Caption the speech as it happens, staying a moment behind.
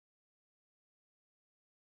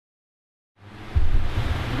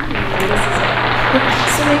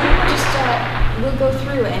So maybe we'll go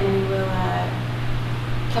through and we will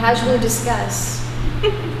casually discuss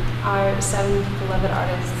our 7 beloved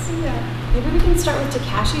artists. Yeah. Maybe we can start with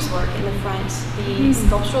Takashi's work in the front, the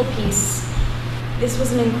sculptural piece. This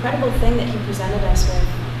was an incredible thing that he presented us with,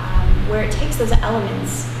 where it takes those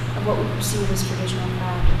elements of what we perceive as traditional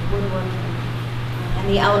craft, of woodworking, and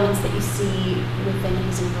the elements that you see within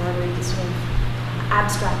his embroidery, these sort of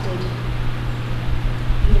abstracted,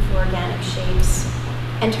 beautiful organic shapes,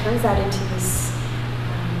 and turns that into this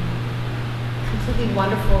completely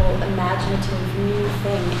wonderful, imaginative, new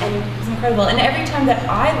thing. And it's incredible. And every time that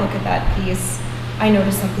I look at that piece, I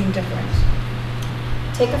notice something different.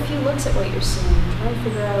 Take a few looks at what you're seeing. Try and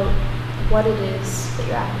figure out what it is that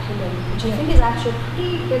you're apprehending, which I think is actually a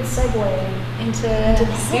pretty good segue into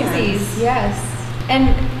Susie's. Yes.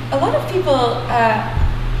 And a lot of people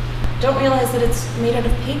don't realize that it's made out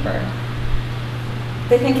of paper.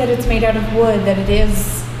 They think that it's made out of wood, that it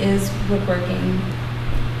is woodworking.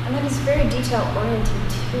 And that is very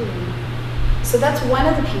detail-oriented too. So that's one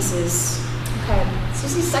of the pieces. Okay,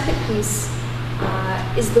 Susie's second piece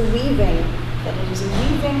is the weaving. That it is a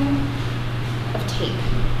weaving of tape.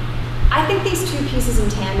 I think these two pieces in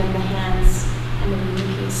tandem, the hands and the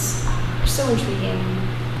weaving piece, are so intriguing.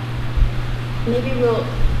 Maybe we'll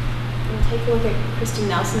take a look at Kristen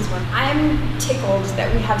Nelson's work. I'm tickled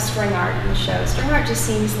that we have string art in the show. String art just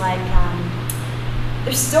seems like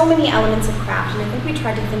there's so many elements of craft, and I think we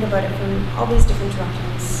tried to think about it from all these different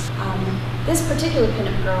directions. This particular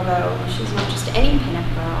pinup girl, though, she's not just any pinup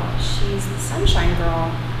girl. She's the Sunshine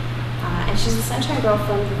Girl, and she's the Sunshine Girl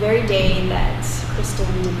from the very day that Kristen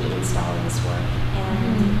did the install of this work.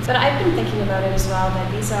 And but I've been thinking about it as well, that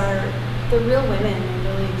they're real women. They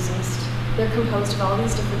really exist. They're composed of all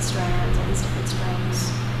these different strands, all these different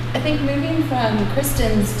strings. I think moving from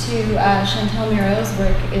Kristen's to Chantal Mireau's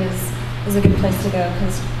work is a good place to go,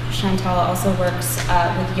 because Chantal also works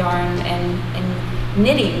with yarn and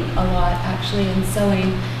knitting a lot, actually, and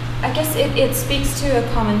sewing. I guess it speaks to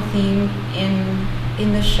a common theme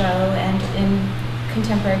in the show and in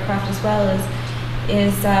contemporary craft as well,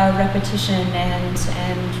 is repetition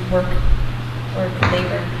and work or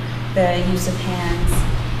labor, the use of hands.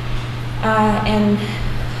 And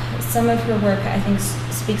some of her work, I think,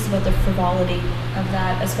 speaks about the frivolity of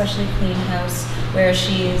that, especially Clean House, where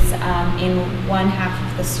she's in one half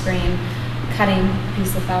of the screen cutting a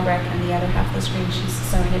piece of fabric, and the other half of the screen she's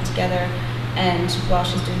sewing it together. And while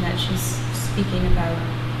she's doing that, she's speaking about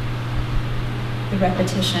the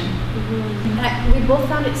repetition. And we both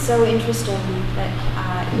found it so interesting that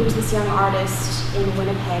he was this young artist in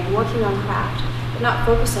Winnipeg working on craft, but not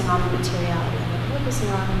focusing on the materiality of it, focusing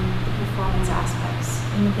on the performance aspects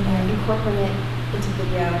In the video. Incorporating it into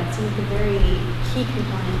video. And it seemed like a very key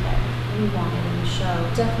component that we wanted in the show.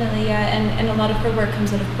 Definitely, yeah. And a lot of her work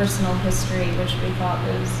comes out of personal history, which we thought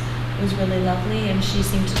was really lovely, and she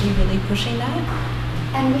seemed to be really pushing that.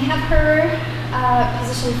 And we have her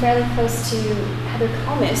positioned fairly close to Heather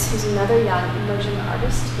Comis, who's another young emerging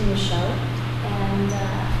artist in the show. And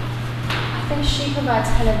I think she provides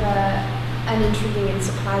kind of an intriguing and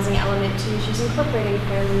surprising element too. She's incorporating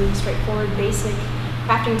fairly straightforward, basic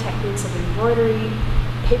crafting techniques of embroidery,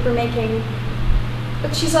 paper making,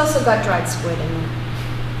 but she's also got dried squid in there.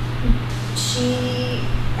 She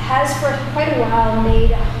has for quite a while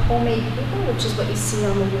made homemade paper, which is what you see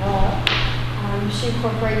on the wall. She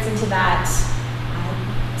incorporates into that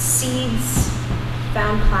seeds,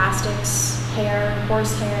 found plastics, hair,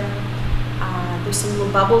 horse hair. There's some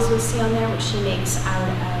little bubbles you'll see on there, which she makes out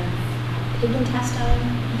of pig intestine.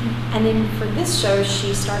 And then for this show,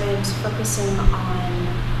 she started focusing on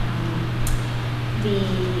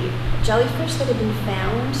the jellyfish that had been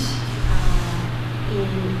found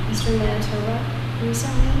in eastern Manitoba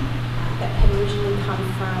recently, that had originally come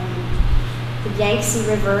from the Yangtze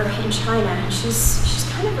River in China. And she's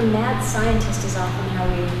kind of a mad scientist, is often how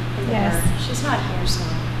we think of her. She's not here, so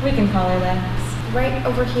We can call her that. right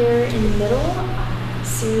over here in the middle, a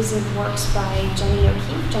series of works by Jenny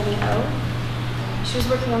O'Keefe, Jenny O. She was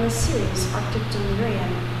working on this series, Arctic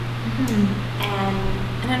Delirium.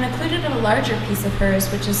 And I've included a larger piece of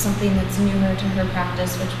hers, which is something that's newer to her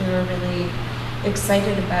practice, which we were really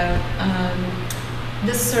excited about.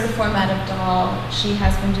 This sort of format of doll she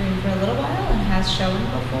has been doing for a little while and has shown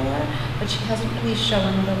before, but she hasn't really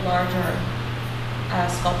shown the larger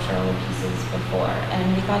sculptural pieces before.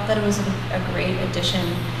 And we thought that it was a great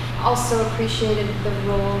addition. Also appreciated the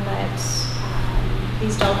role that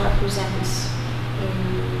these dolls represent in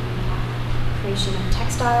creation of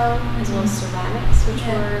textile as well as ceramics, which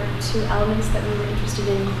were two elements that we were interested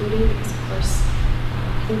in including because, of course,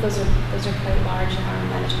 I think those are quite large in our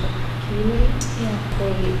Manitoba community. Yeah.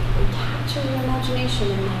 They capture your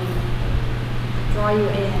imagination and they draw you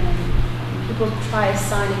in. And people try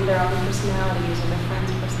assigning their own personalities or their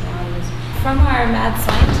friends' personalities. From our mad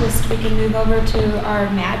scientist, we can move over to our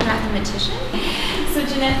mad mathematician. So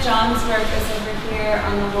Jeanette John's work is over here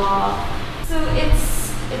on the wall. So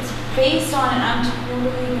it's based on, and I'm totally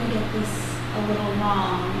going to get this a little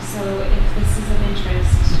wrong, so if this is of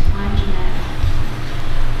interest, I'm Jeanette.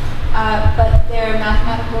 But there are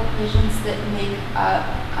mathematical equations that make up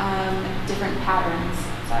different patterns.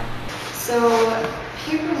 So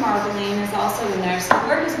paper marbling is also in there. So the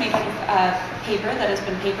work is made of paper that has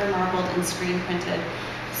been paper marbled and screen printed.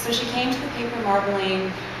 So she came to the paper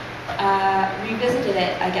marbling, revisited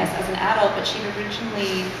it, I guess, as an adult, but she'd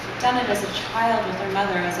originally done it as a child with her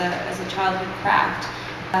mother, as a childhood craft.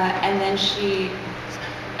 And then she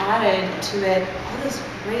added to it all this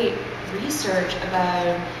great research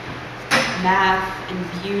about math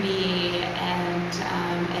and beauty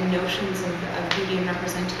and notions of beauty and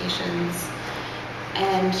representations.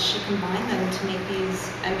 And she combined them to make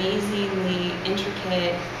these amazingly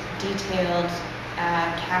intricate, detailed,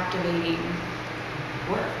 captivating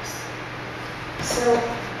works. So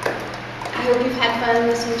I hope you've had fun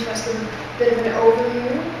listening to us give a bit of an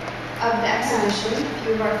overview of the exhibition, a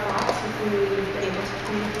few of our thoughts, hopefully we've been able to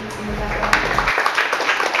communicate some of that.